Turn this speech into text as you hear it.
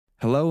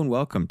Hello and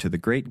welcome to The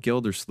Great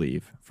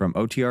Gildersleeve from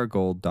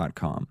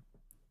OTRGold.com.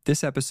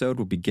 This episode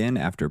will begin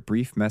after a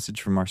brief message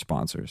from our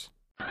sponsors.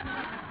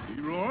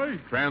 Leroy,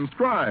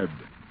 transcribed.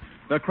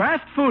 The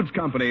Kraft Foods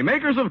Company,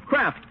 makers of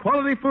Kraft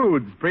Quality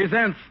Foods,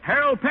 presents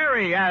Harold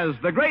Perry as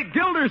The Great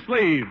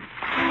Gildersleeve.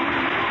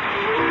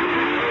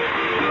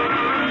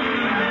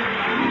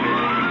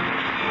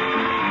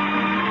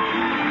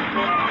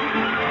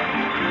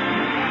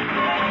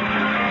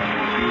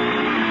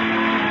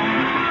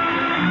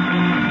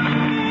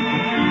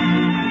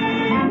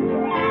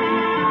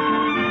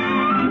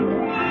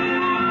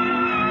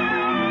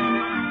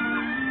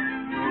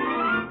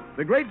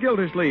 The Great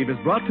Gildersleeve is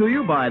brought to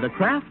you by the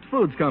Kraft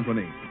Foods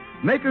Company,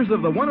 makers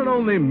of the one and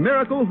only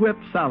Miracle Whip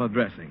salad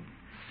dressing.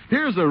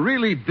 Here's a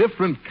really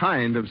different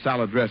kind of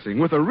salad dressing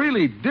with a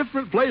really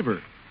different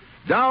flavor.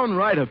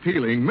 Downright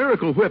appealing,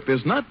 Miracle Whip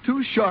is not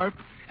too sharp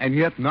and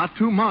yet not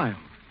too mild.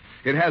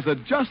 It has a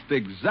just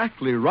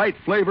exactly right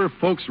flavor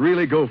folks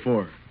really go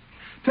for.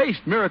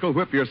 Taste Miracle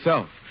Whip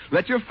yourself.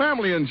 Let your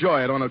family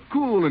enjoy it on a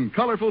cool and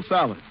colorful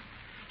salad.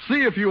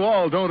 See if you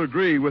all don't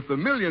agree with the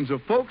millions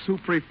of folks who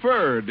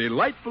prefer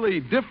delightfully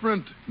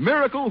different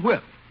Miracle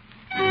Whip.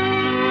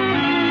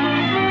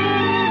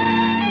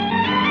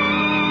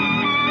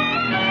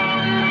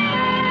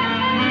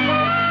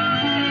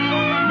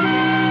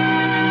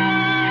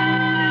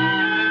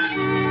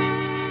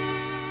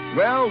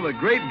 Well, the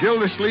Great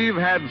Gildersleeve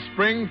had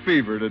spring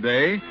fever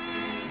today.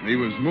 He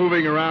was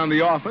moving around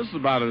the office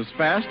about as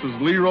fast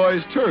as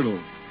Leroy's turtle.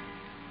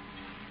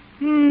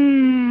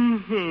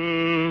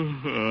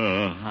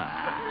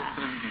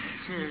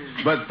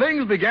 But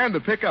things began to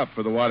pick up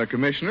for the water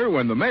commissioner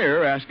when the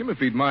mayor asked him if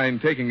he'd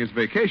mind taking his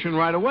vacation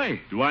right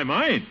away. Do I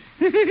mind?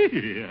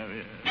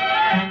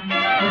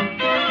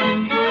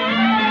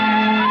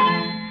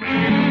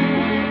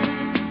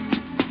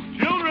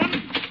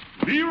 Children,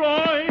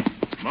 Leroy,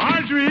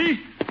 Marjorie,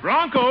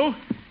 Bronco.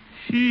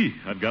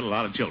 I've got a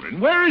lot of children.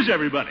 Where is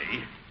everybody?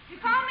 You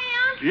call me,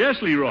 Aunt?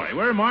 Yes, Leroy.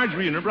 Where are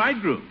Marjorie and her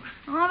bridegroom?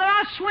 Oh, they're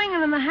out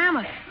swinging in the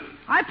hammock.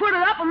 I put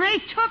it up and they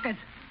took it.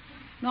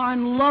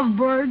 Darn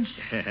lovebirds.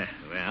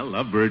 Well,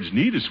 lovebirds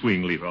need a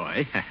swing,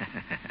 Leroy.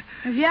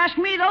 If you ask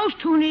me, those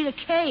two need a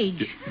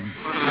cage.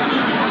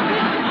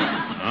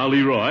 Now,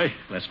 Leroy,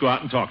 let's go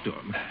out and talk to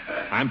them.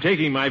 I'm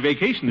taking my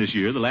vacation this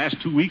year, the last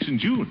 2 weeks in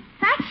June.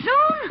 That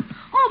soon?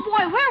 Oh,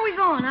 boy, where are we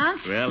going,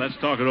 Aunt? Well, let's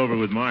talk it over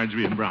with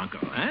Marjorie and Bronco,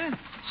 huh?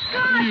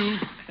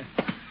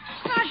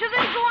 Gosh, are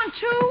they going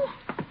too?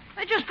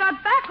 They just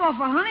got back off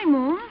a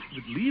honeymoon.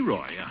 But,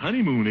 Leroy, a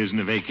honeymoon isn't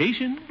a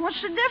vacation. What's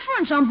the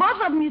difference? On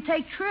both of them, you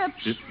take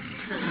trips.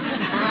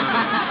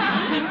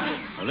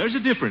 Well, there's a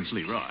difference,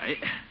 Leroy.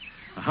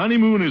 A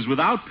honeymoon is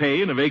without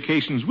pay and a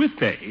vacation's with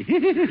pay.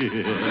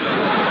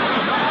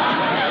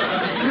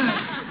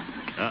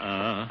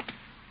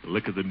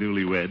 Look at the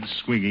newlyweds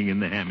swinging in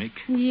the hammock.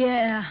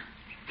 Yeah.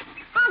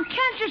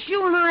 Can't just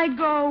you and I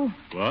go?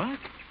 What?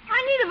 I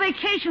need a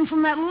vacation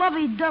from that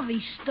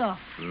lovey-dovey stuff.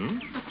 Huh?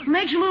 It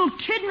makes a little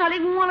kid not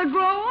even want to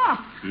grow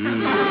up.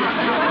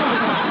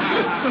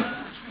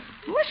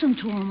 Listen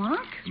to him,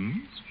 Unc.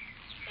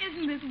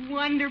 Isn't this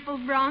wonderful,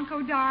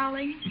 Bronco,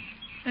 darling?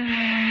 Yeah.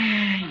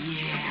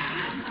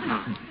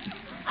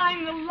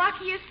 I'm the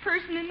luckiest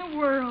person in the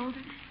world.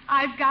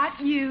 I've got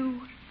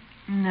you.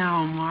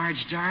 No,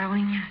 Marge,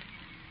 darling.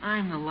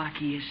 I'm the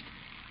luckiest.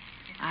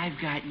 I've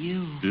got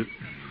you.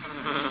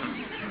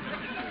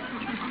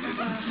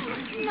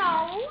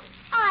 No,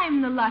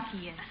 I'm the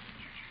luckiest.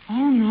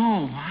 Oh,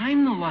 no,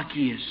 I'm the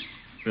luckiest.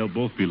 They'll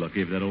both be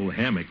lucky if that old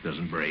hammock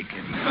doesn't break.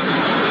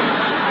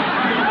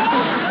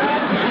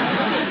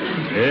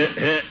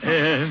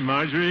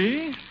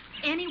 Marjorie?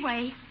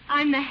 Anyway,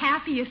 I'm the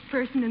happiest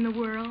person in the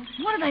world.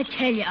 What did I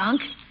tell you,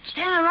 Unc?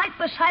 Standing right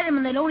beside him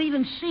and they don't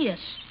even see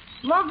us.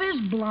 Love is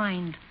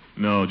blind.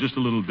 No, just a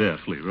little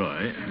deaf,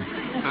 Leroy.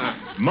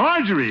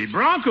 Marjorie,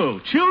 Bronco,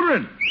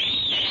 children.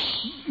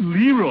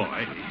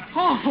 Leroy.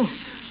 Oh,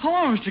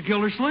 hello, Mr.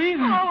 Gildersleeve.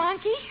 Hello,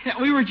 Unky. Yeah,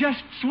 we were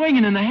just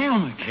swinging in the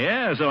hammock.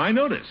 Yeah, so I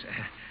noticed.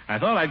 I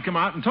thought I'd come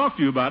out and talk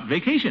to you about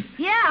vacation.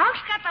 Yeah,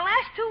 Unc's got the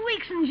last 2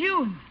 weeks in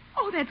June.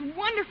 Oh, that's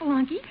wonderful,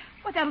 Unky.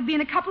 Well, that'll be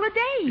in a couple of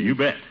days. You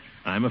bet.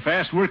 I'm a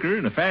fast worker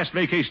and a fast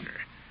vacationer.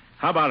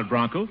 How about it,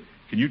 Bronco?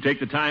 Can you take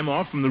the time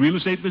off from the real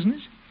estate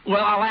business?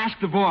 Well, I'll ask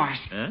the boss.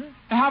 Huh?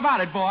 How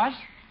about it, boss?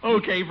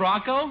 Okay,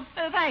 Bronco.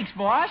 Thanks,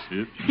 boss.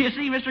 Yep. You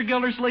see, Mr.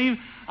 Gildersleeve,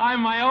 I'm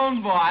my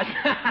own boss.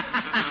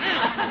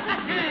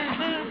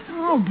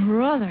 Oh,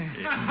 brother.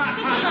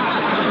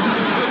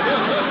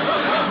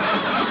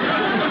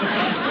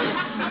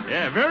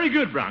 Yeah, very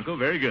good, Bronco,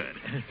 very good.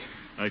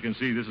 I can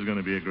see this is going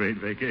to be a great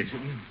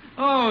vacation.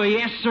 Oh,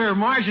 yes, sir.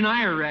 Marge and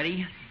I are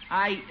ready.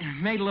 I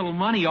made a little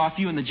money off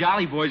you and the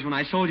Jolly Boys when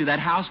I sold you that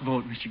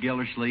houseboat, Mr.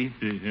 Gildersleeve.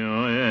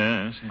 Oh,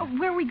 yes. Oh,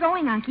 where are we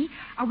going, Unky?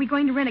 Are we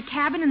going to rent a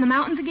cabin in the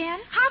mountains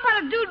again? How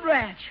about a dude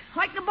ranch,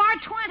 like the Bar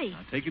 20?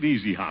 Now, take it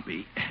easy,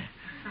 Hoppy.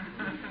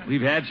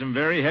 We've had some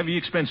very heavy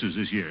expenses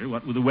this year,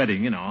 what with the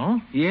wedding and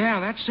all. Yeah,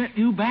 that set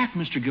you back,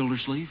 Mr.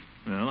 Gildersleeve.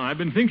 Well, I've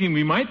been thinking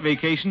we might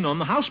vacation on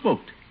the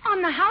houseboat.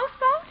 On the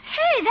houseboat?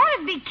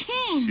 that'd be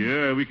keen.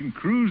 Sure, we can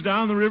cruise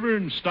down the river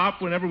and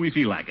stop whenever we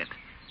feel like it.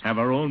 Have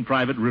our own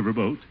private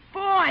riverboat.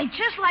 Boy,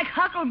 just like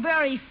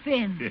Huckleberry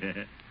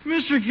Finn.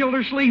 Mr.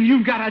 Gildersleeve,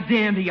 you've got a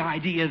dandy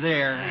idea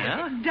there.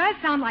 It does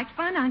sound like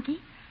fun, Unky.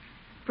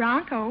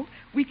 Bronco,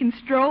 we can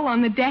stroll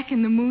on the deck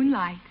in the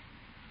moonlight.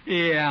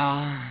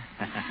 Yeah.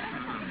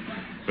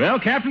 Well,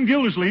 Captain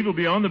Gildersleeve will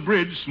be on the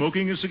bridge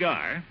smoking a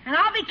cigar. And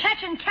I'll be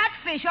catching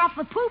catfish off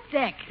the poop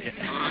deck.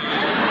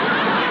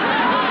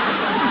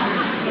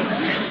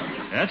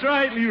 That's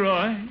right,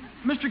 Leroy.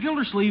 Mr.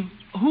 Gildersleeve,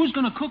 who's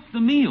going to cook the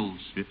meals?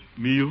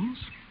 Meals?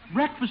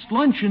 Breakfast,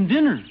 lunch, and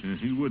dinner.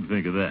 He would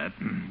think of that.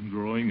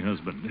 Growing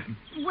husband.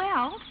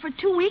 Well, for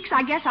 2 weeks,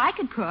 I guess I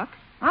could cook.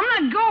 I'm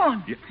not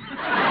going.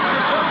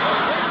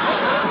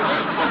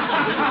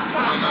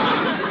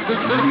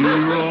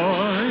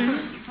 Leroy.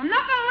 I'm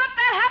not going to let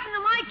that happen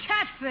to my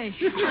catfish.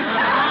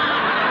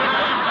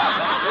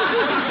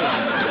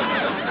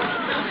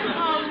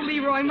 Oh,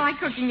 Leroy, my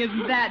cooking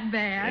isn't that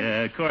bad.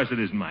 Of course it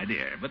isn't, my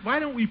dear. But why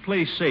don't we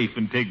play safe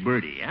and take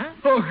Bertie, huh?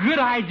 Oh, good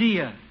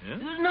idea. Yeah?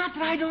 Not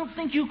that I don't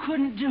think you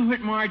couldn't do it,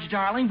 Marge,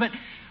 darling, but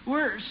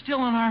we're still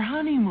on our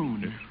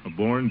honeymoon. A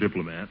born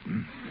diplomat.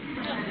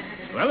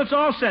 Well, it's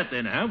all set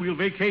then, huh? We'll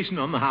vacation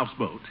on the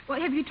houseboat. Well,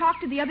 have you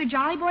talked to the other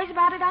Jolly Boys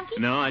about it, Unky?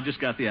 No, I just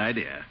got the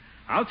idea.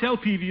 I'll tell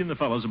Peavy and the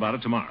fellows about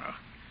it tomorrow.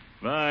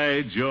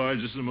 By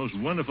George, this is the most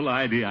wonderful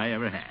idea I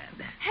ever had.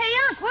 Hey,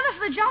 Unc, what if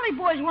the Jolly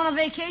Boys want a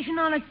vacation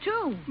on it,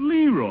 too?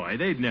 Leroy,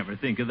 they'd never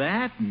think of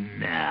that.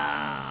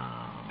 No.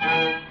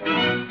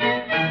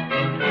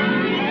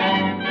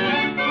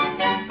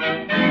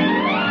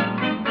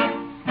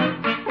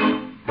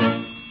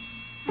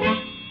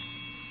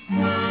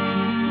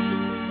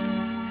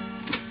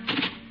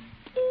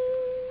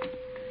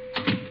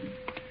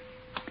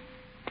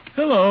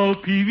 Hello,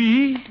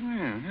 Peavy.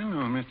 Well,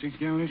 hello, Mr.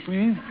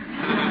 Gildersleeve.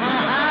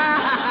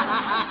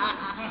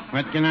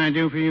 What can I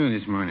do for you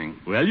this morning?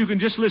 Well, you can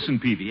just listen,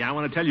 Peavy. I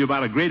want to tell you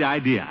about a great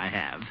idea I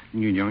have.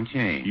 You don't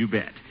say. You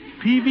bet.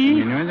 Peavy?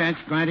 You know,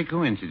 that's quite a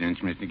coincidence,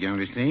 Mr.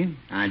 Gildersleeve.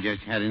 I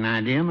just had an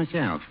idea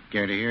myself.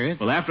 Care to hear it?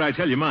 Well, after I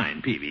tell you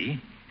mine,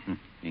 Peavy.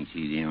 Think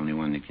she's the only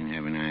one that can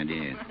have an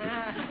idea.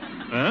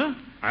 Huh?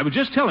 I was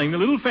just telling the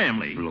little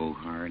family.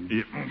 Blowhard.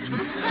 Yeah.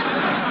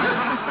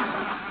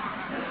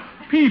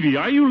 Peavy,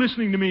 are you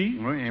listening to me?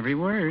 Well, every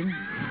word.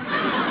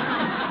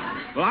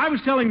 Well, I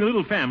was telling the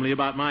little family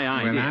about my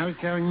idea. Well, I was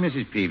telling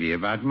Mrs. Peavy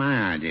about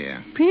my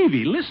idea.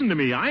 Peavy, listen to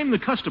me. I'm the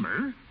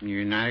customer.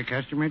 You're not a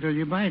customer till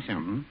you buy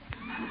something.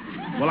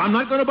 Well, I'm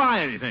not going to buy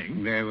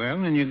anything. Very well,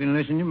 then you can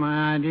listen to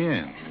my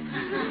idea.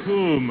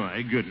 Oh,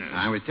 my goodness.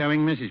 I was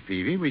telling Mrs.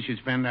 Peavy we should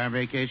spend our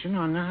vacation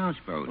on the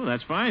houseboat. Well,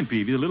 that's fine,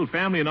 Peavy. The little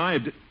family and I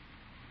have...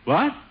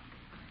 What?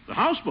 The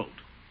houseboat.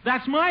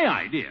 That's my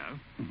idea.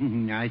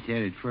 I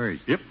said it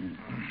first. Yep.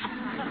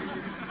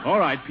 All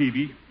right,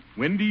 Peavy.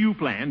 When do you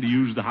plan to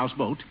use the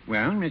houseboat?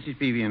 Well, Mrs.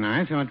 Peavy and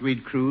I thought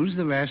we'd cruise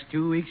the last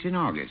 2 weeks in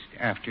August,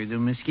 after the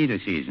mosquito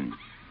season.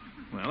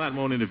 Well, that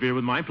won't interfere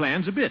with my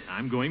plans a bit.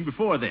 I'm going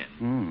before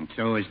then.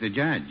 So is the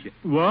judge.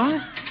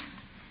 What?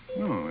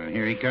 Oh, well,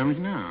 here he comes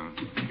now.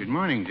 Good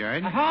morning,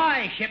 Judge.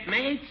 Ahoy,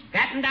 shipmates.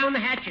 Batten down the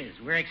hatches.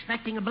 We're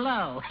expecting a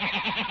blow.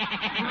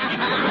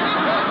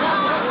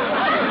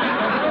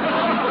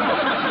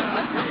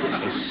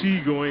 A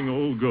seagoing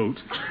old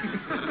goat.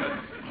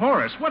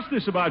 Horace, what's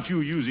this about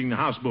you using the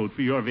houseboat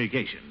for your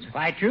vacation?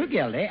 Quite true,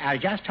 Gildy. I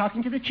was just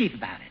talking to the chief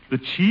about it. The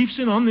chief's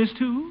in on this,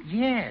 too?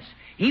 Yes.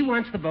 He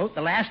wants the boat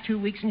the last 2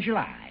 weeks in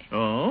July.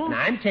 Oh? And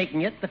I'm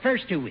taking it the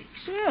first 2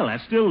 weeks. Well,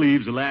 that still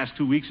leaves the last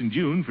 2 weeks in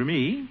June for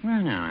me.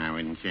 Well, no, I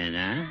wouldn't say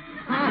that.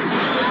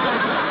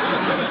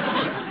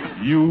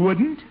 You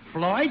wouldn't?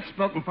 Floyd's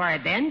spoken for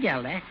it then,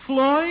 Gildy.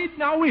 Floyd?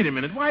 Now, wait a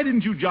minute. Why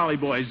didn't you jolly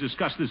boys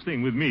discuss this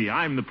thing with me?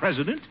 I'm the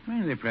president.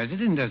 Well, the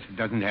president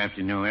doesn't have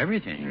to know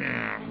everything.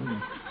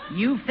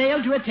 You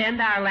failed to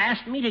attend our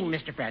last meeting,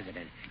 Mr.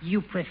 President.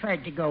 You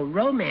preferred to go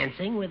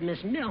romancing with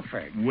Miss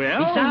Milford.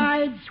 Well...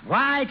 Besides,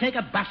 why take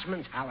a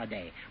busman's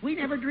holiday? We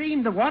never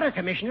dreamed the water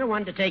commissioner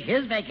wanted to take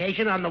his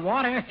vacation on the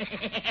water.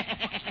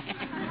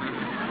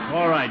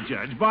 All right,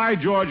 Judge. By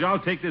George, I'll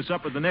take this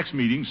up at the next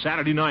meeting,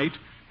 Saturday night,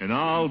 and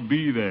I'll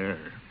be there.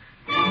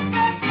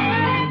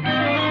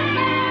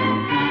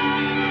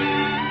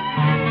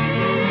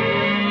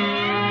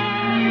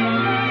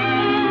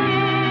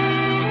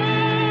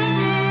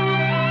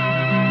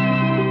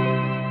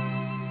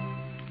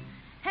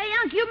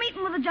 You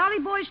meeting with the Jolly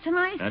Boys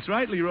tonight? That's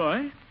right,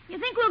 Leroy. You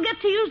think we'll get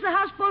to use the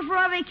houseboat for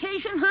our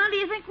vacation, huh? Do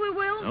you think we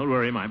will? Don't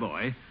worry, my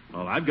boy.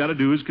 All I've got to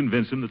do is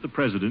convince him that the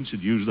president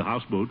should use the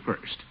houseboat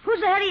first.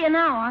 Who's ahead of you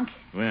now, Unc?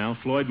 Well,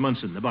 Floyd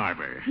Munson, the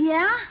barber.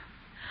 Yeah?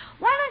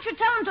 Why don't you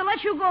tell him to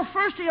let you go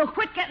first or you'll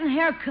quit getting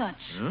haircuts?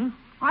 Huh?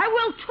 I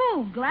will,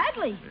 too,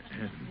 gladly.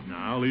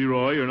 Now,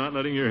 Leroy, you're not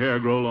letting your hair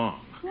grow long.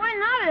 Why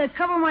not? It'll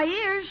cover my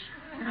ears.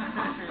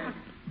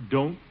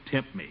 Don't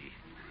tempt me.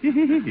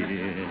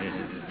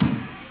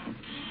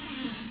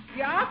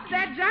 You off to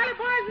that Jolly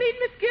Boys meeting,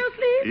 Miss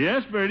Gilsleeve?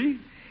 Yes, Bertie.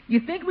 You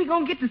think we're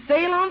going to get the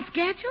sale on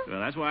schedule? Well,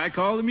 that's why I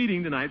called the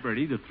meeting tonight,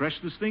 Bertie, to thresh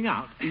this thing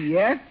out.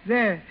 Yes,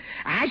 sir.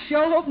 I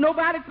sure hope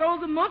nobody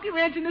throws a monkey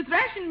wrench in the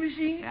threshing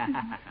machine.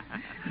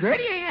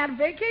 Bertie ain't had a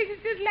vacation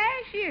since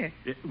last year.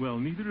 Well,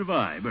 neither have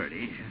I,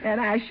 Bertie. And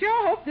I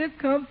sure hope this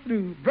comes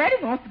through.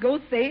 Bertie wants to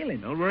go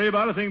sailing. Don't worry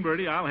about a thing,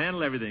 Bertie. I'll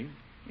handle everything.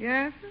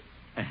 Yes, sir?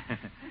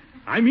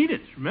 I mean it.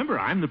 Remember,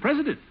 I'm the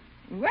president.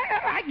 Well,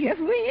 I guess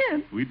we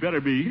in. We'd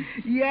better be.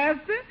 Yes,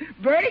 sir.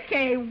 Bertie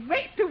can't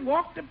wait to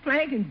walk the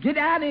plank and get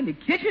out in the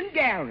kitchen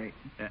gallery.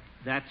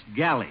 That's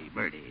galley,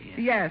 Bertie.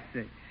 Yes,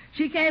 sir.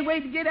 She can't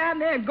wait to get out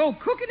there and go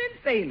cooking and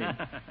sailing.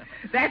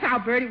 That's how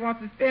Bertie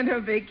wants to spend her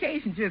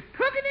vacation, just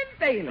cooking and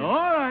sailing.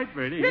 All right,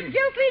 Bertie. Miss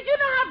Gilsleeve, you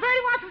know how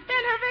Bertie wants to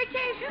spend her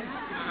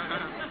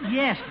vacation?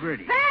 Yes,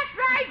 Bertie. That's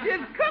right,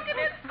 just cooking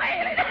and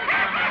sailing.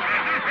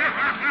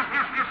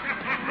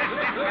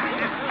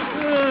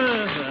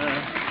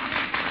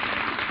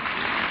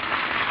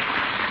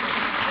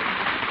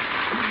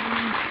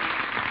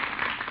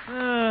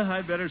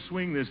 I'd better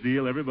swing this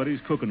deal. Everybody's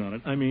cooking on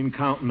it. I mean,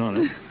 counting on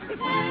it.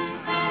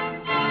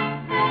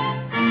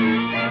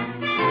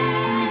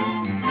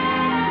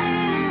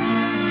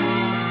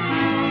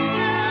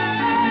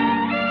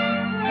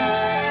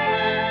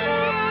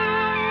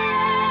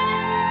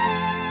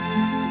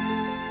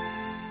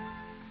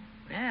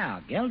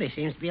 Well, Gildy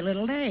seems to be a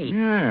little late.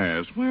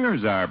 Yes,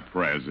 where's our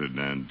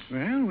president?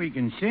 Well, we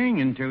can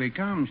sing until he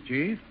comes,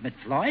 Chief. But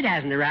Floyd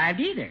hasn't arrived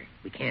either.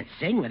 We can't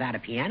sing without a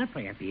piano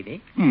player,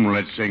 Peavy.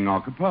 Let's sing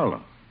a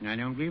cappella. I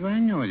don't believe I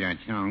know that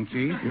song,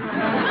 Chief.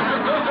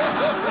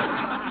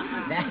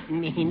 That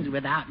means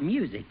without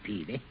music,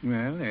 Peavy.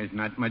 Well, there's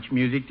not much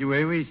music the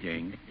way we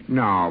sing.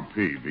 Now,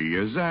 Peavy,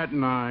 is that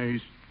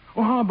nice?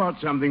 Well, how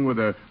about something with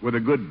a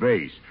good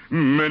bass?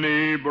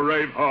 Many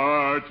brave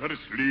hearts are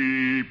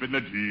asleep in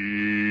the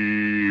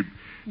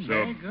deep.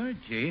 Very good,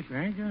 Chief.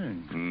 Very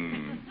good.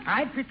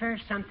 I'd prefer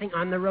something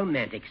on the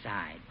romantic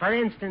side. For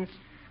instance,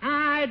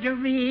 I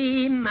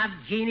dream of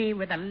Jeannie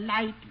with a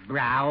light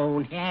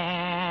brown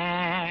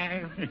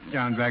hair. It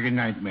sounds like a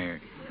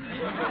nightmare.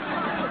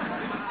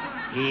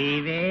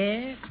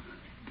 Peavy?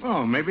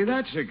 Oh, maybe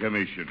that's the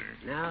commissioner.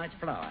 No, it's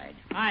Floyd.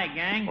 Hi,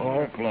 gang.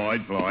 Oh,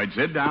 Floyd,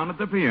 sit down at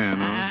the piano.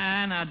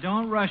 Now,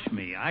 don't rush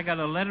me. I got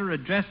a letter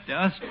addressed to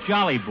us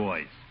Jolly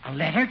Boys. A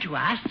letter to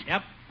us?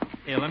 Yep.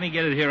 Here, let me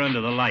get it here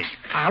under the light.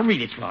 I'll read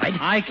it, Floyd.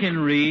 I can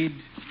read.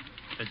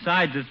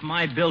 Besides, it's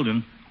my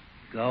building.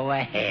 Go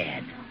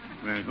ahead.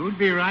 Well, who'd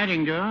be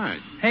writing to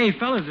us? Hey,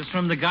 fellas, it's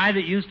from the guy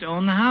that used to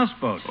own the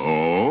houseboat.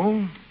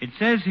 Oh? It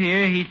says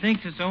here he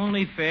thinks it's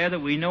only fair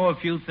that we know a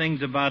few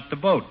things about the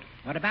boat.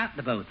 What about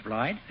the boat,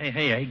 Floyd?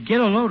 Hey,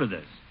 get a load of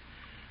this.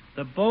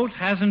 The boat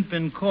hasn't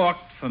been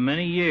corked for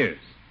many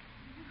years.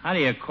 How do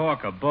you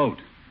cork a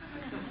boat?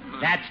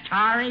 That's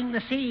tarring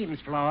the seams,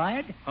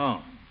 Floyd.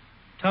 Oh.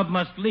 Tub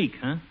must leak,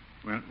 huh?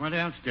 Well, what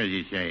else does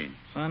he say?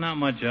 Well, not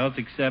much else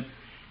except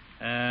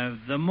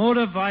the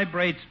motor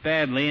vibrates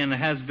badly and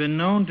has been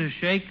known to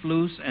shake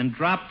loose and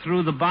drop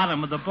through the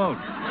bottom of the boat.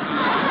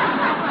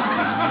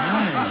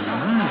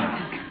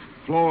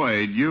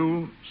 Floyd,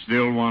 you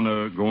still want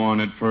to go on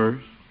it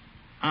first?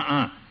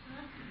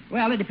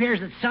 Well, it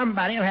appears that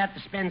somebody will have to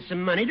spend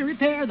some money to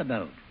repair the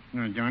boat.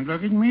 Well, don't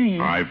look at me.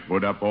 I've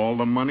put up all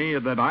the money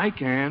that I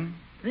can.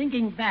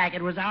 Thinking back,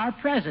 it was our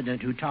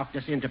president who talked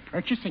us into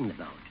purchasing the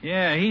boat.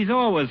 Yeah, he's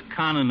always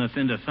conning us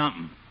into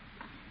something.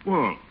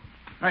 Well,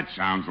 that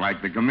sounds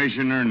like the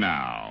commissioner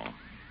now.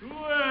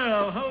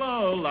 Well,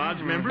 hello,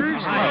 lodge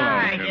members.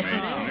 Hi.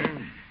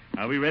 Commissioner.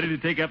 Are we ready to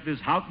take up this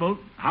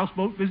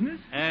houseboat business?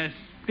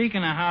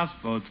 Speaking of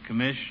houseboats,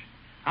 Commish,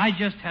 I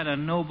just had a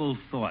noble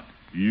thought.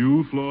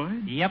 You,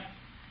 Floyd? Yep.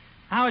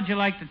 How would you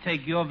like to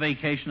take your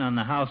vacation on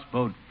the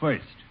houseboat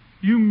first?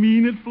 You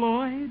mean it,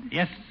 Floyd?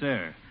 Yes,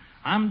 sir.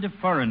 I'm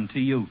deferring to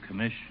you,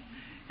 Commish.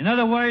 In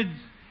other words,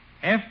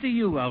 after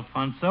you,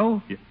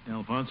 Alfonso. Yeah,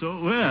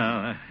 Alfonso?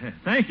 Well,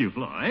 thank you,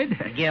 Floyd.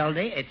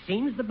 Gildy, it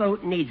seems the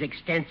boat needs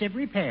extensive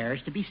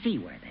repairs to be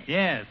seaworthy.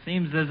 Yeah, it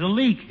seems there's a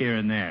leak here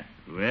and there.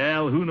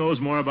 Well, who knows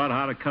more about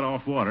how to cut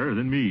off water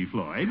than me,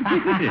 Floyd?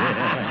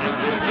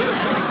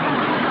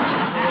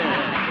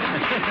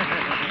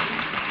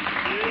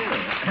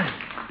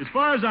 As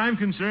far as I'm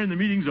concerned, the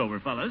meeting's over,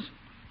 fellas.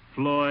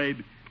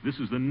 Floyd, this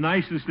is the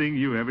nicest thing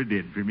you ever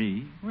did for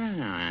me. Well,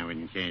 no, I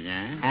wouldn't say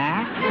that.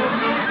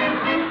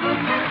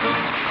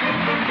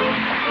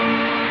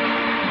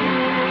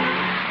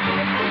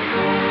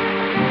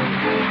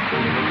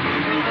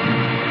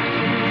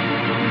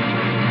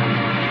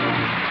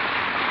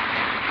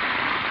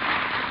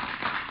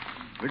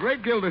 The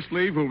Great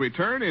Gildersleeve will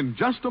return in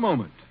just a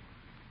moment.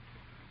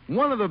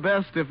 One of the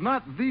best, if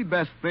not the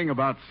best thing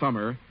about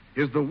summer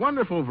is the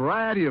wonderful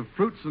variety of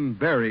fruits and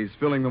berries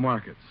filling the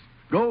markets.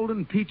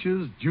 Golden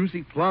peaches,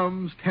 juicy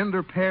plums,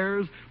 tender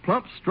pears,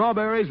 plump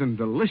strawberries, and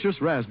delicious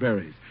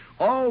raspberries.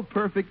 All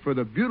perfect for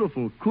the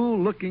beautiful,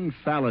 cool-looking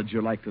salads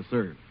you like to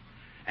serve.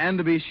 And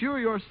to be sure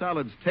your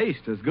salads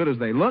taste as good as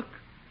they look,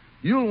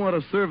 you'll want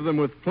to serve them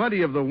with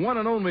plenty of the one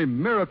and only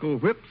Miracle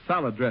Whip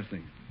salad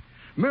dressing.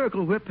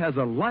 Miracle Whip has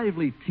a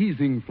lively,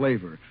 teasing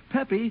flavor,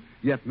 peppy,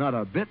 yet not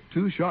a bit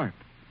too sharp.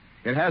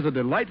 It has a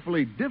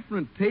delightfully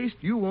different taste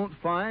you won't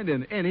find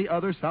in any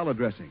other salad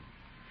dressing.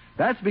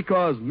 That's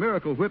because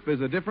Miracle Whip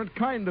is a different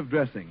kind of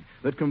dressing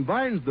that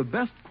combines the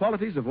best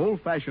qualities of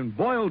old-fashioned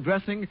boiled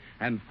dressing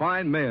and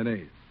fine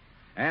mayonnaise.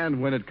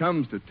 And when it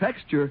comes to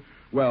texture,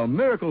 well,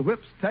 Miracle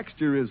Whip's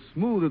texture is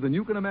smoother than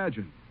you can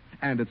imagine.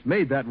 And it's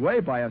made that way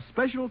by a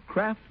special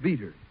Kraft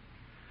beater.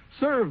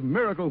 Serve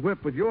Miracle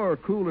Whip with your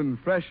cool and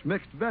fresh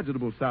mixed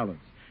vegetable salads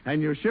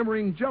and your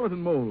shimmering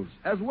gelatin molds,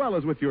 as well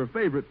as with your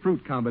favorite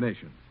fruit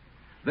combinations.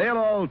 They'll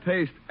all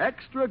taste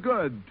extra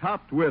good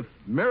topped with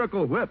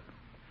Miracle Whip.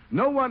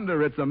 No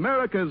wonder it's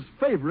America's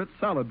favorite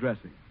salad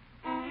dressing.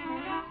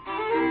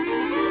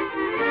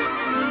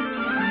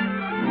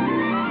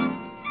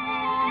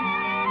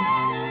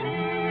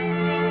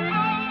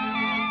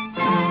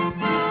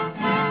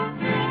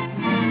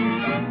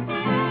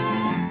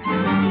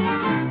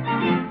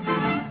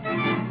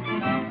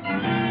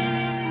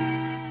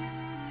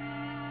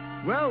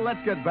 Well,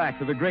 let's get back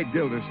to the great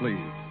Gildersleeve.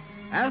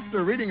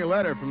 After reading a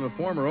letter from the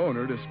former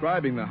owner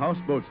describing the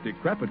houseboat's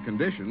decrepit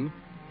condition,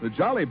 the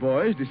Jolly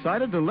Boys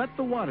decided to let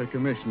the water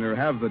commissioner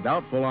have the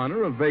doubtful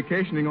honor of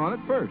vacationing on it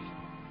first.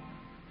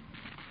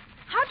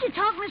 How'd you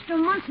talk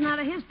Mr. Munson out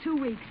of his 2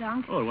 weeks,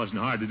 Unc? Oh, it wasn't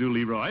hard to do,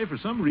 Leroy. For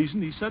some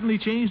reason, he suddenly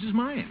changed his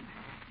mind.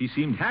 He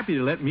seemed happy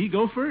to let me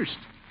go first.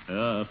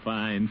 A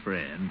fine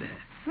friend.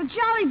 The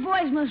Jolly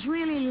Boys must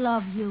really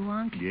love you,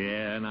 Unc.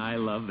 Yeah, and I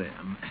love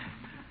them.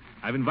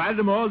 I've invited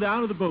them all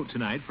down to the boat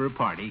tonight for a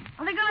party.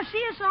 Are they going to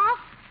see us off?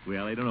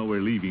 Well, they don't know we're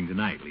leaving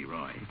tonight,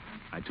 Leroy.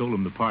 I told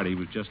them the party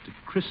was just to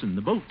christen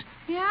the boat.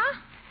 Yeah?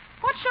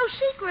 What's so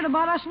secret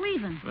about us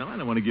leaving? Well, I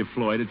don't want to give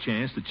Floyd a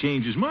chance to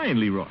change his mind,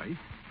 Leroy.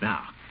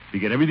 Now, you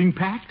get everything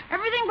packed?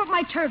 Everything but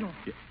my turtle.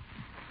 Yeah.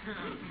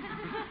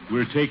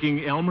 We're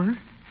taking Elmer?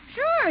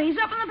 Sure, he's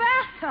up in the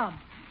bathtub.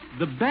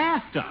 The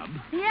bathtub?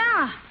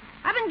 Yeah.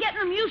 I've been getting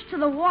him used to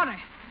the water.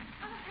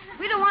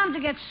 We don't want him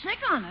to get sick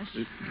on us.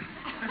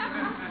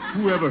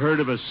 Who ever heard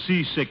of a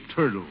seasick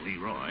turtle,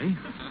 Leroy?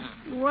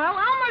 Well,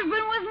 Elmer's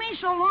been with me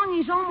so long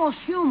he's almost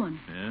human.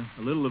 Yeah,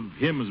 a little of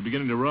him is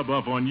beginning to rub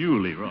off on you,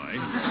 Leroy.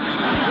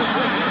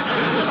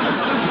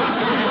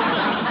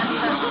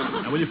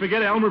 Now, will you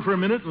forget Elmer for a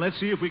minute, and let's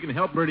see if we can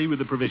help Bertie with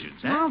the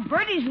provisions, huh? Well,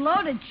 Bertie's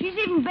loaded. She's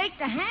even baked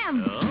a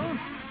ham. Oh?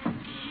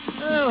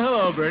 Well,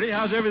 hello, Bertie.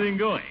 How's everything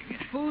going?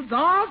 Food's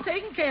all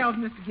taken care of,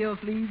 Mr.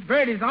 Gilsleeve.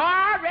 Bertie's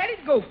all ready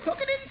to go,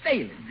 cooking and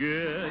sailing.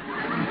 Good.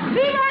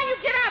 Leroy, you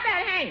get out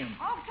that ham.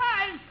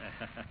 Okay.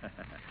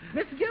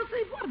 Mr.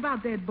 Gilsleeve, what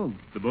about that boat?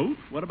 The boat?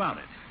 What about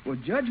it? Well,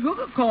 Judge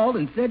Hooker called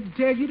and said to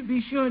tell you to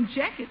be sure and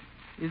check it.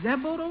 Is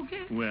that boat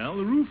okay? Well,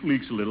 the roof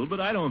leaks a little,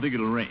 but I don't think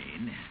it'll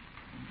rain.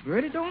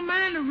 Bertie don't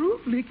mind the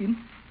roof leaking.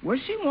 What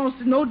she wants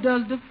to know,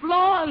 does the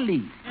floor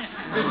leak?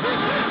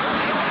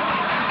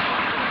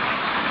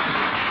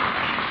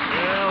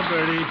 Well,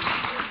 Bertie,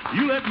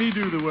 you let me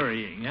do the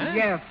worrying, huh?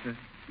 Yes, sir.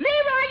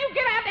 Leroy, you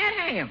get out that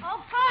ham.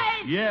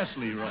 Okay. Yes,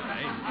 Leroy.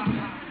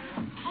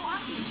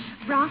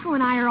 Bronco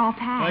and I are all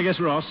packed. Well, I guess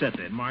we're all set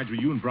then. Marjorie,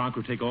 you and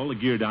Bronco take all the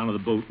gear down to the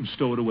boat and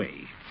stow it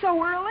away.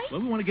 So early?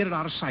 Well, we want to get it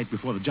out of sight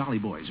before the Jolly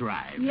Boys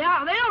arrive.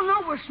 Yeah, they don't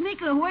know we're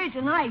sneaking away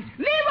tonight.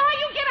 Leroy,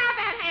 you get out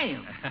that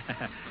ham.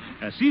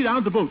 See you down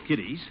at the boat,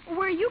 kiddies.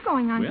 Where are you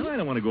going, Uncle? Well, I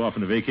don't want to go off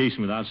on a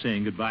vacation without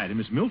saying goodbye to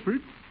Miss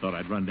Milford. Thought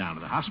I'd run down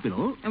to the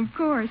hospital. Of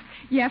course.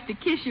 You have to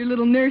kiss your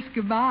little nurse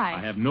goodbye.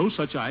 I have no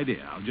such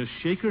idea. I'll just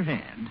shake her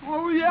hand.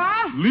 Oh,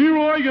 yeah?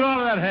 Leroy, get out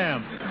of that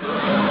ham.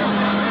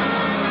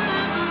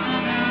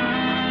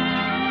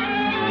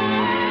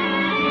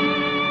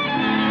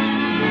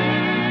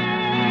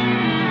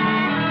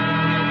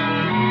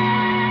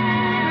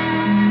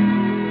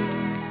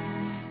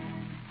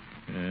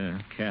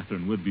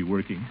 Catherine would be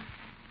working.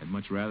 I'd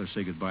much rather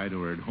say goodbye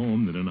to her at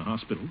home than in a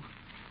hospital.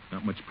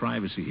 Not much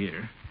privacy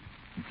here,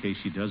 in case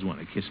she does want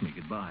to kiss me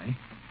goodbye.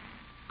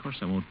 Of course,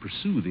 I won't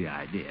pursue the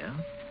idea.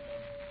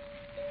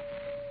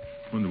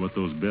 Wonder what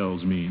those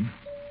bells mean.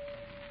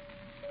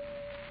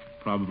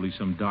 Probably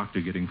some doctor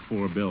getting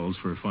 4 bells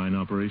for a fine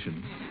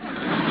operation.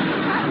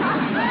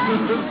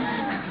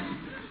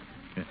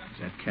 Is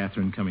that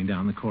Catherine coming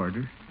down the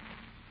corridor?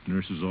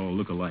 Nurses all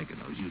look alike in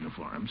those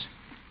uniforms.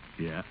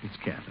 Yeah, it's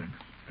Catherine.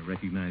 I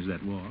recognize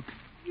that walk.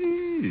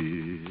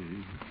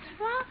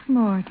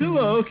 Throckmorton.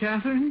 Hello,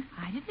 Catherine.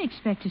 I didn't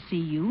expect to see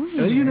you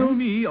here. You know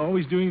me,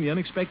 always doing the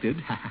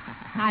unexpected.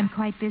 I'm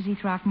quite busy,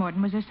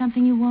 Throckmorton. Was there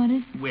something you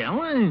wanted?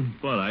 Well, I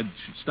thought I'd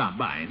stop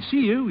by and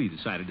see you. We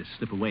decided to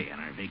slip away on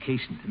our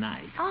vacation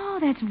tonight. Oh,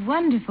 that's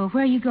wonderful.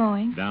 Where are you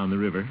going? Down the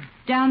river.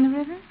 Down the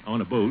river?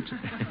 On a boat.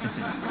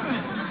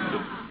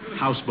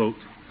 Houseboat.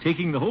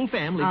 Taking the whole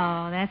family.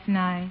 Oh, that's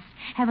nice.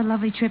 Have a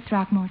lovely trip,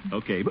 Throckmorton.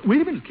 Okay, but wait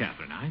a minute,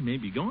 Catherine. I may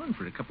be gone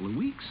for a couple of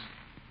weeks.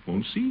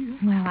 Won't see you.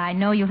 Well, I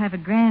know you'll have a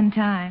grand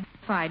time.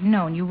 If I'd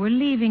known you were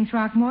leaving,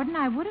 Throckmorton,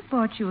 I would have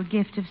bought you a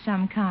gift of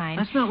some kind.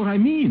 That's not what I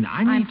mean.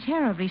 I'm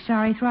terribly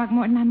sorry,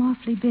 Throckmorton. I'm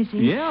awfully busy.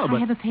 Yeah, but... I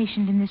have a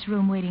patient in this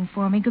room waiting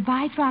for me.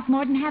 Goodbye,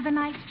 Throckmorton. Have a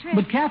nice trip.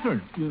 But,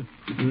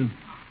 Catherine...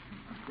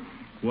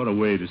 What a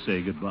way to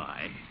say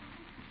goodbye.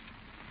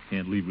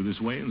 Can't leave her this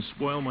way and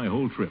spoil my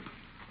whole trip.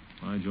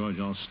 By George,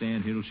 I'll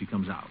stand here till she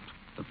comes out.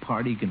 The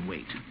party can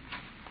wait.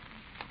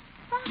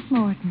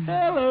 Throckmorton.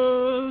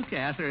 Hello,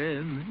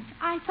 Catherine.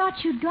 I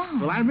thought you'd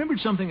gone. Well, I remembered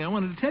something I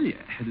wanted to tell you.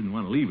 I didn't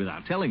want to leave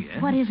without telling you.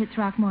 What is it,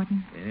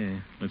 Throckmorton?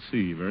 Let's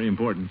see. Very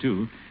important,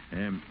 too.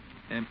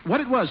 What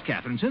it was,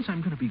 Catherine, since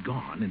I'm going to be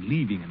gone and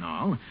leaving and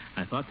all,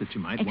 I thought that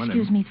you might want to...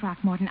 Excuse me,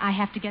 Throckmorton. I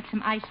have to get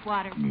some ice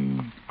water.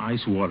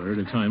 Ice water at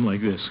a time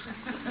like this.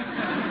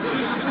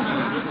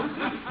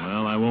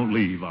 Well, I won't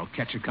leave. I'll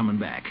catch her coming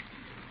back.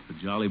 If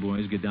the Jolly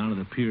Boys get down to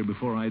the pier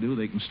before I do,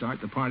 they can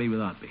start the party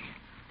without me.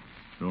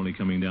 They're only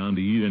coming down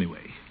to eat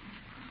anyway.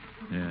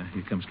 Yeah,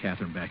 here comes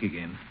Catherine back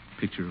again.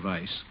 Picture of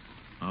ice.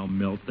 I'll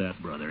melt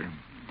that, brother.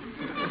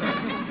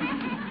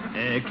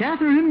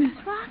 Catherine.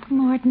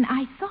 Throckmorton,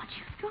 I thought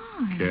you'd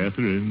gone.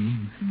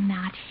 Catherine.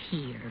 Not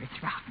here,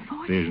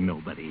 Throckmorton. There's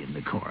nobody in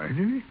the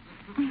corridor.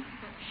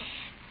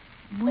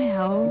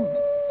 Well...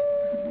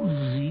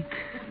 Zeke.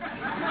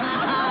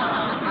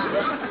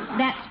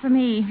 That's for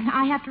me.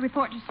 I have to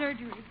report to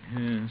surgery.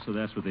 Yeah, so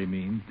that's what they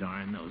mean.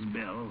 Darn those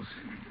bells.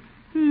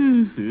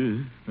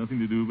 Nothing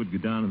to do but go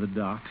down to the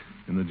dock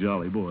and the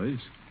Jolly Boys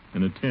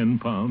and a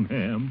 10-pound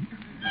ham.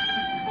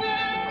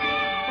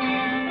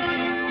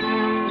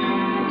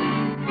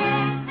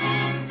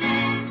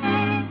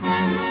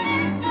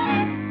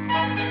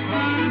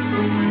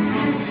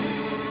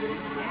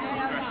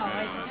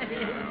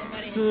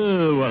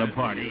 What a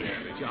party.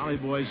 Jolly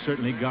Boys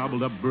certainly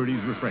gobbled up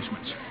Bertie's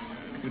refreshments.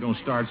 If we don't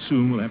start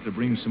soon, we'll have to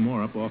bring some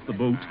more up off the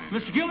boat.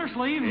 Mr.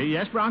 Gildersleeve?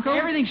 Yes, Bronco?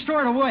 Everything's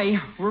stored away.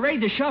 We're ready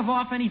to shove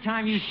off any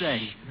time you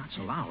say. Not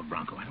so loud,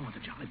 Bronco. I don't want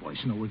the Jolly Boys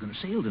to know we're going to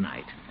sail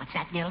tonight. What's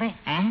that, Gildy?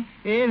 Huh?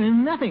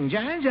 Nothing,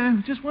 Judge.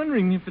 I'm just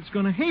wondering if it's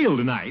going to hail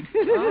tonight.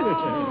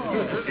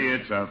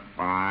 It's a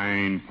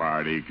fine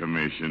party,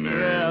 Commissioner.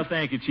 Well,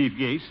 thank you, Chief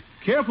Gates.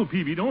 Careful,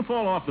 Peavy. Don't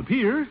fall off the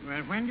pier.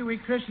 Well, when do we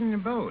christen the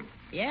boat?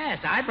 Yes,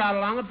 I brought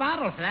along a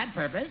bottle for that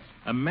purpose.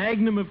 A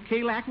magnum of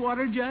Kalak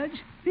water, Judge?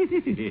 Well,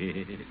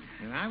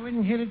 I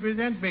wouldn't hit it with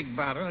that big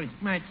bottle. It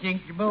might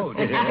sink the boat.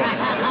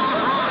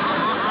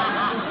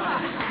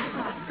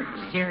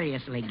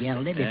 Seriously,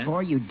 Gildy,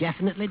 before you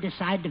definitely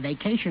decide to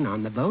vacation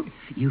on the boat,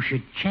 you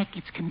should check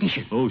its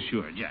condition. Oh,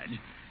 sure, Judge.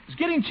 It's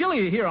getting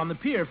chilly here on the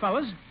pier,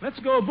 fellas. Let's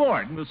go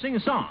aboard and we'll sing a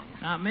song.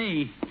 Not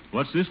me.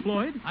 What's this,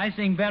 Floyd? I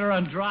sing better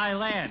on dry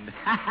land.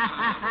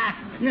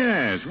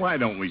 Yes, why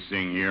don't we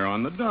sing here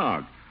on the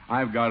dock?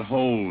 I've got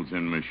holes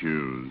in my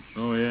shoes.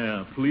 Oh,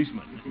 yeah,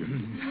 policeman.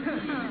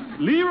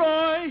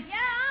 Leroy!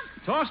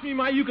 Yeah? Toss me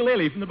my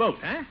ukulele from the boat,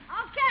 huh?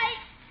 Okay.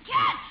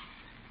 Catch!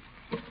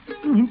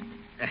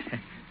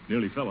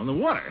 Nearly fell on the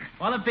water.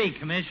 What'll it be,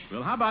 Commish?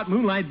 Well, how about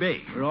Moonlight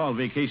Bay? We're all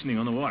vacationing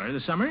on the water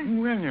this summer.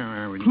 Well, no,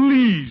 I wouldn't.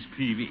 Please,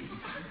 Peavy.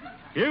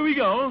 Here we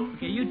go.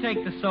 Okay, you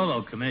take the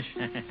solo, Commish.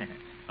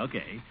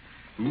 Okay.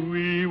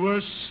 We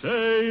were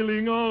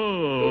sailing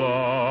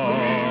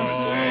along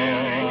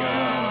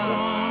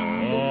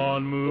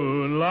on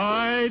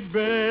Moonlight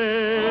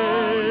Bay.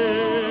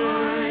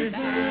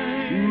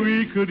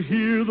 We could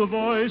hear the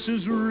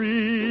voices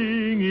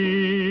ringing.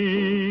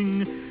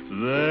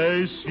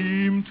 They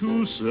seem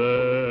to say,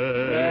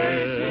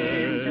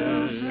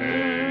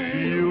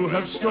 you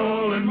have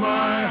stolen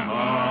my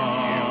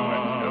heart.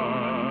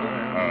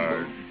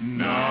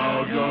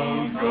 Now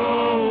don't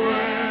go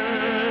away.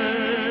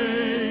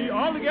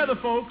 All together,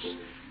 folks,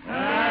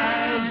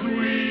 as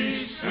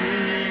we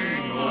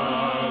sing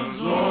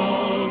love's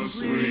old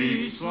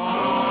sweet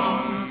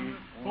song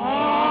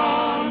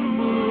on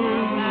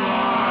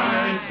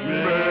Moonlight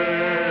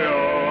Bay,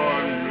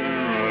 on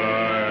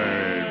Moonlight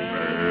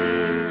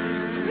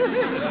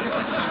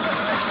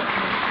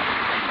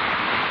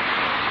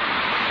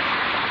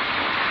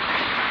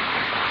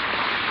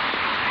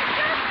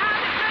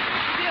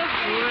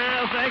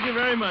Well, thank you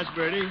very much,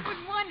 Bertie. It was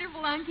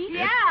wonderful, Unky.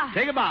 Yeah.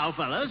 Take a bow,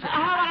 fellas.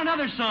 How about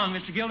another song,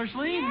 Mr.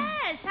 Gildersleeve?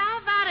 Yes, how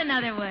about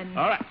another one?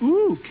 All right.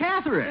 Ooh,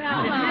 Catherine.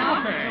 Hello.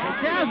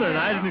 Catherine,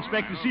 I didn't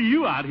expect to see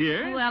you out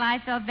here. Well, I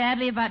felt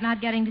badly about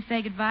not getting to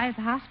say goodbye at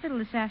the hospital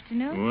this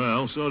afternoon.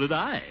 Well, so did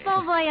I.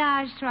 Bon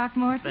voyage,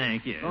 Throckmorton.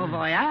 Thank you. Bon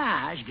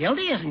voyage.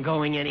 Gildy isn't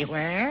going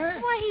anywhere.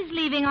 Why, he's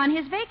leaving on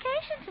his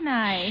vacation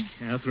tonight.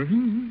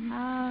 Catherine?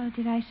 Oh,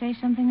 did I say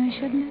something I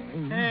shouldn't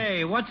have?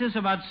 Hey, what's this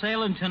about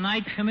sailing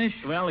tonight, Commish?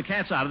 Well, the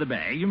cat's out of the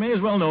bag. You may as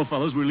well know,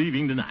 fellas, we're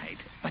leaving tonight.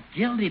 But,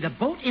 Gildy, the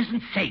boat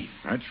isn't safe.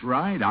 That's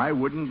right. I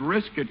wouldn't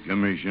risk it,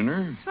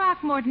 Commissioner.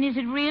 Throckmorton, is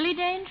it really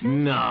dangerous?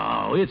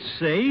 No, it's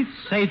safe.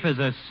 Safe as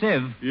a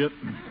sieve. Yep.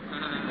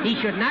 He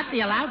should not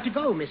be allowed to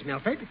go, Miss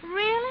Milford.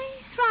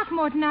 Really?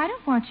 Throckmorton, I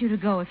don't want you to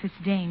go if it's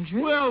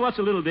dangerous. Well, what's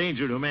a little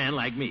danger to a man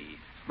like me?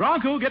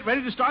 Bronco, get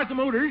ready to start the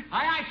motor.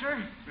 Aye, aye,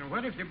 sir. Now,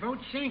 what if the boat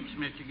sinks,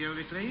 Mr.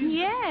 Gildersleeve?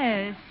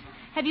 Yes.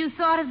 Have you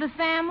thought of the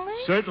family?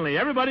 Certainly.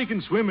 Everybody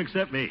can swim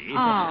except me.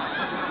 Oh.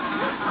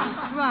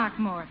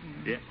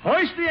 Throckmorton. Yeah.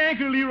 Hoist the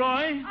anchor,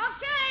 Leroy.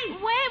 Okay.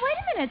 Wait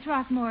a minute,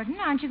 Throckmorton.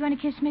 Aren't you going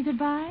to kiss me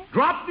goodbye?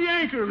 Drop the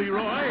anchor,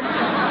 Leroy.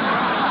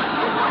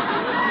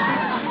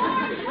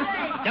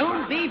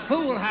 Don't be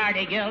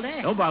foolhardy,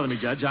 Gildy. Don't bother me,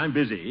 Judge. I'm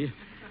busy.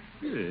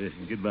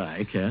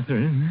 Goodbye,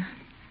 Catherine.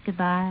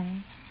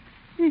 Goodbye.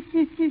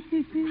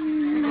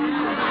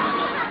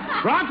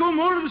 Bronco,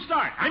 motor to the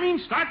start.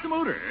 Start the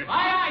motor.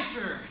 Aye,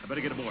 sir. I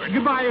better get aboard.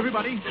 Goodbye,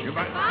 everybody.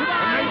 Goodbye.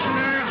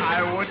 Commissioner,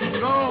 I wouldn't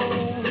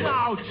go.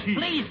 Now, Chief.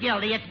 Please,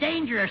 Gildy, it's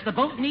dangerous. The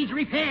boat needs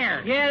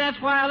repair. Yeah,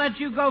 that's why I let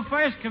you go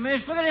first,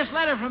 Commish. Look at this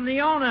letter from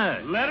the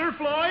owner. Letter,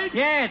 Floyd?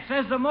 Yeah, it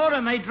says the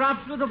motor may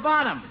drop through the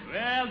bottom.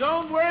 Well,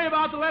 don't worry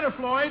about the letter,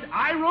 Floyd.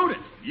 I wrote it.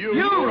 You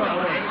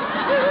wrote it.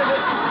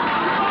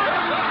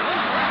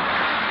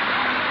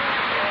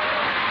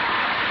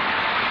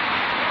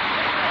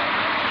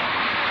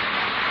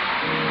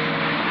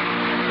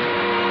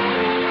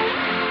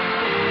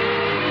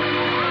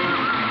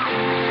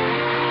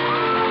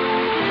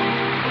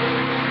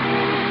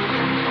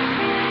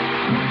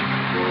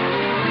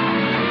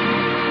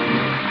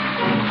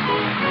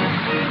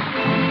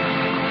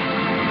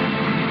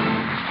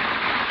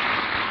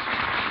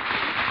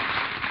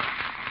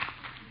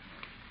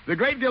 The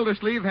Great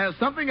Gildersleeve has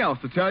something else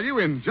to tell you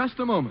in just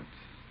a moment.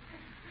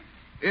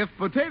 If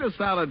potato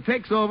salad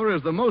takes over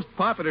as the most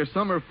popular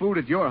summer food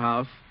at your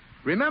house,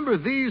 remember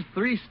these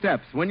 3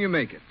 steps when you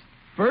make it.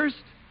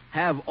 First,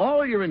 have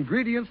all your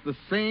ingredients the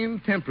same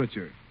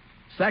temperature.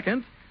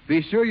 Second,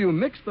 be sure you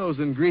mix those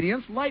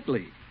ingredients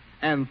lightly.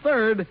 And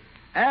third,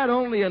 add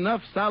only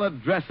enough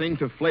salad dressing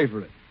to flavor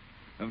it.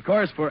 Of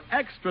course, for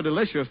extra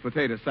delicious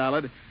potato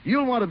salad,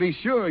 you'll want to be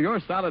sure your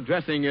salad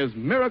dressing is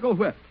Miracle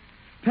Whip.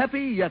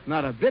 Peppy, yet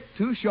not a bit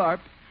too sharp,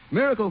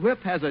 Miracle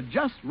Whip has a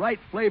just right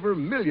flavor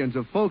millions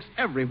of folks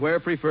everywhere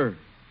prefer.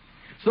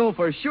 So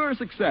for sure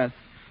success,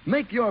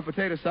 make your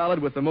potato salad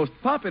with the most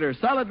popular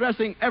salad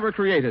dressing ever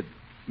created,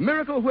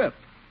 Miracle Whip,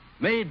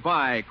 made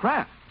by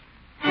Kraft.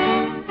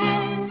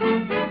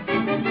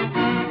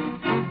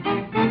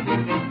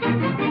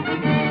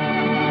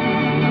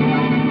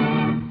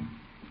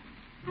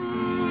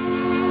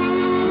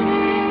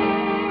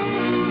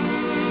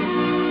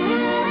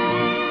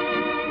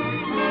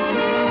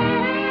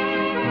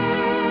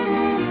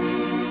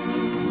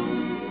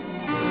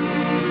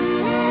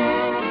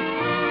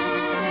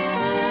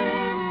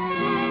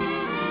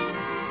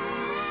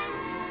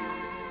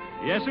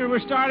 Yes, sir, we're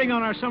starting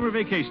on our summer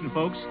vacation,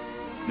 folks.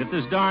 And if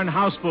this darn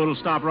houseboat will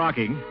stop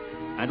rocking,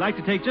 I'd like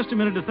to take just a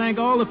minute to thank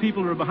all the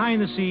people who are behind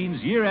the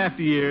scenes year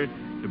after year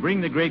to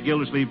bring the Great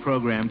Gildersleeve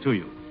program to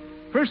you.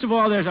 First of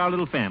all, there's our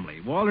little family.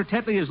 Walter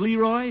Tetley as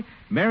Leroy,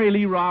 Mary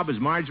Lee Robb as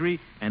Marjorie,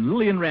 and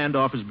Lillian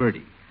Randolph as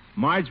Bertie.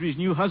 Marjorie's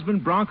new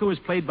husband, Bronco, is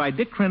played by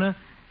Dick Crenna,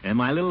 and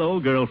my little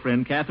old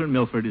girlfriend, Catherine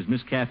Milford, is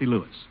Miss Kathy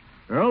Lewis.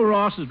 Earl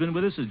Ross has been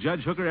with us as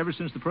Judge Hooker ever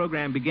since the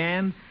program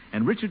began,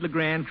 and Richard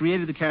LeGrand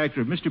created the character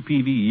of Mr.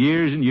 Peavy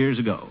years and years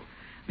ago.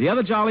 The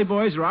other Jolly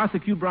Boys are Arthur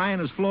Q. Bryan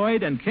as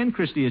Floyd and Ken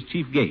Christie as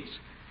Chief Gates.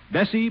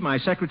 Bessie, my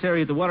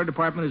secretary at the Water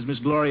Department, is Miss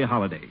Gloria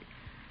Holliday.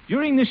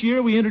 During this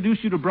year, we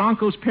introduced you to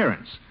Bronco's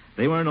parents.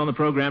 They weren't on the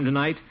program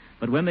tonight,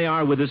 but when they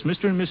are with us,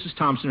 Mr. and Mrs.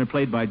 Thompson are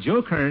played by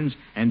Joe Kearns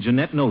and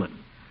Jeanette Nolan.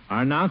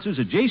 Our announcers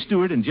are Jay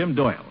Stewart and Jim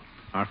Doyle.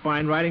 Our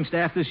fine writing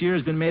staff this year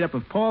has been made up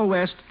of Paul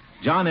West,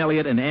 John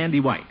Elliott, and Andy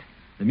White.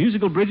 The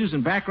musical bridges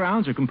and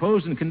backgrounds are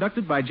composed and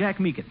conducted by Jack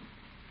Meakin.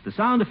 The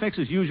sound effects,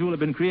 as usual, have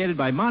been created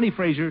by Monty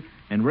Frazier,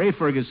 and Ray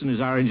Ferguson is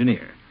our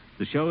engineer.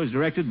 The show is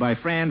directed by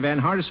Fran Van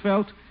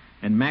Hartesveld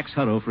and Max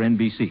Hutto for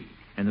NBC.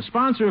 And the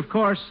sponsor, of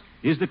course,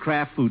 is the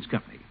Kraft Foods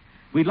Company.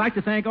 We'd like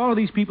to thank all of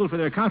these people for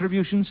their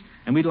contributions,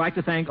 and we'd like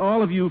to thank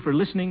all of you for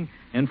listening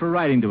and for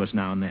writing to us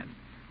now and then.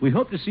 We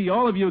hope to see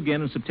all of you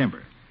again in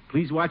September.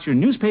 Please watch your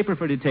newspaper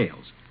for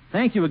details.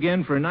 Thank you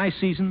again for a nice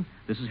season.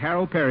 This is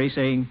Harold Perry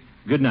saying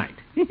good night.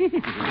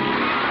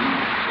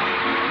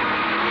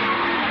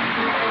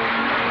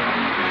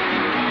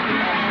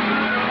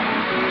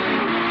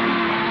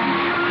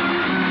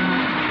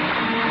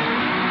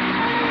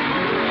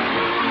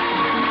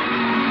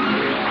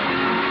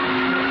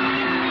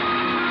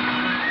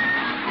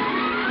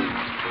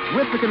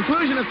 With the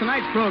conclusion of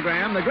tonight's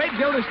program, the Great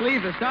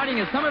Gildersleeve is starting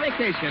his summer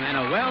vacation, and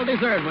a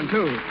well-deserved one,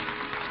 too.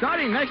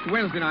 Starting next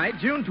Wednesday night,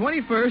 June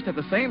 21st, at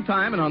the same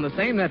time and on the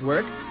same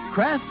network,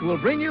 Kraft will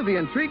bring you the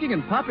intriguing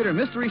and popular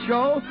mystery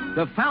show,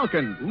 The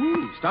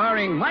Falcon,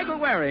 starring Michael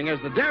Waring as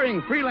the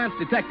daring freelance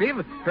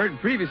detective, heard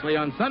previously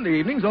on Sunday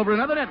evenings over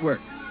another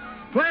network.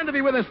 Plan to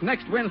be with us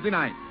next Wednesday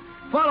night.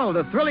 Follow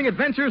the thrilling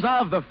adventures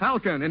of The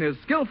Falcon in his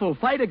skillful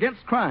fight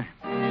against crime.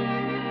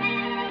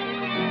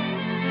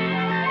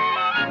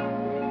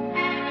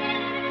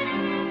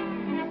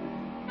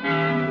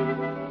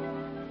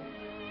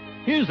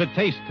 Here's a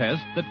taste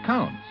test that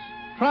counts.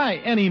 Try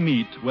any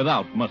meat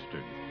without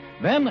mustard.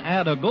 Then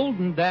add a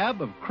golden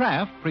dab of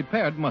Kraft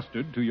prepared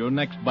mustard to your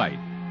next bite.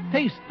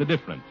 Taste the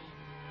difference.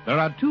 There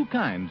are 2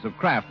 kinds of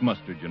Kraft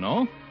mustard, you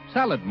know.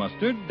 Salad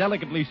mustard,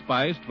 delicately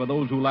spiced for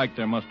those who like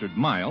their mustard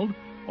mild,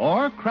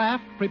 or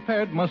Kraft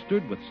prepared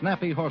mustard with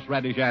snappy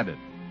horseradish added.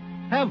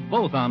 Have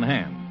both on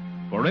hand.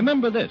 For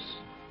remember this,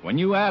 when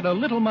you add a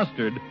little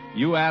mustard,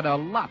 you add a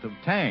lot of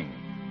tang.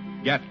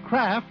 Get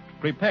Kraft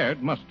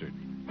prepared mustard.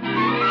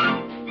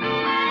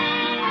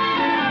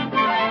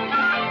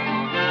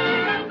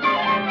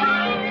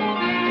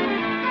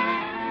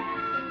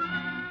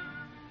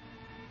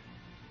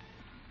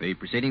 The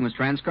proceeding was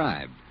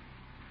transcribed.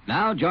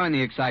 Now join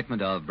the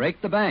excitement of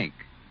Break the Bank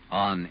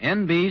on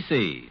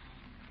NBC.